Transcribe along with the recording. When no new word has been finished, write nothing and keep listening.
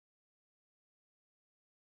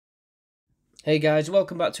Hey guys,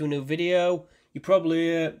 welcome back to a new video. You're probably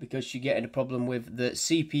here because you're getting a problem with the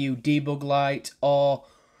CPU debug light or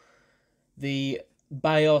the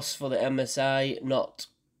BIOS for the MSI not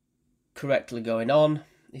correctly going on.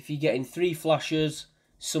 If you're getting 3 flashes,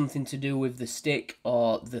 something to do with the stick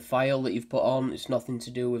or the file that you've put on, it's nothing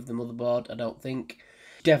to do with the motherboard, I don't think.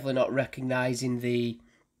 Definitely not recognising the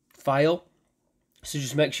file. So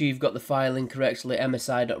just make sure you've got the file in correctly,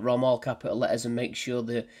 msi.rom, all capital letters, and make sure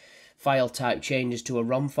the file type changes to a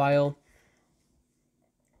ROM file.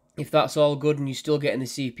 If that's all good and you're still getting the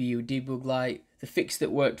CPU debug light, the fix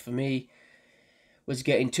that worked for me was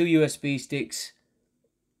getting 2 USB sticks.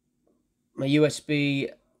 My USB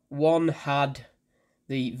 1 had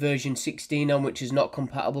the version 16 on, which is not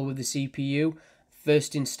compatible with the CPU.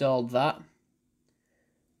 First installed that.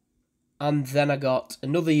 And then I got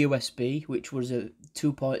another USB, which was a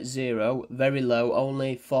 2.0, very low,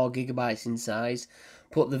 only 4 GB in size.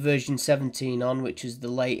 Put the version 17 on, which is the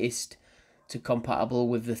latest to compatible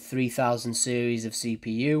with the 3000 series of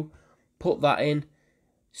CPU. Put that in.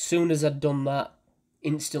 Soon as I'd done that,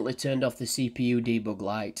 instantly turned off the CPU debug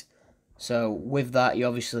light. So with that, you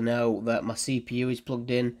obviously know that my CPU is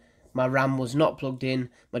plugged in. My RAM was not plugged in.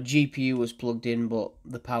 My GPU was plugged in, but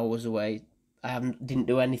the power was away. I didn't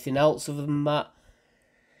do anything else other than that.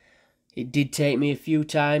 It did take me a few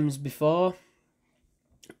times before.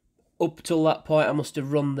 Up till that point, I must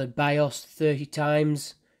have run the BIOS 30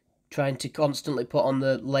 times, trying to constantly put on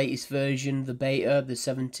the latest version, the beta, the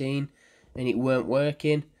 17, and it weren't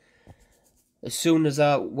working. As soon as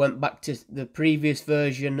I went back to the previous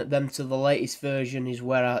version, then to the latest version is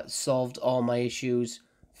where I solved all my issues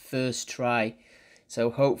first try. So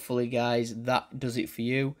hopefully, guys, that does it for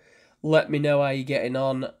you. Let me know how you're getting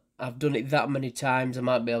on. I've done it that many times, I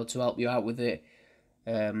might be able to help you out with it.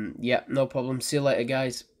 Yeah, no problem. See you later,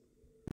 guys.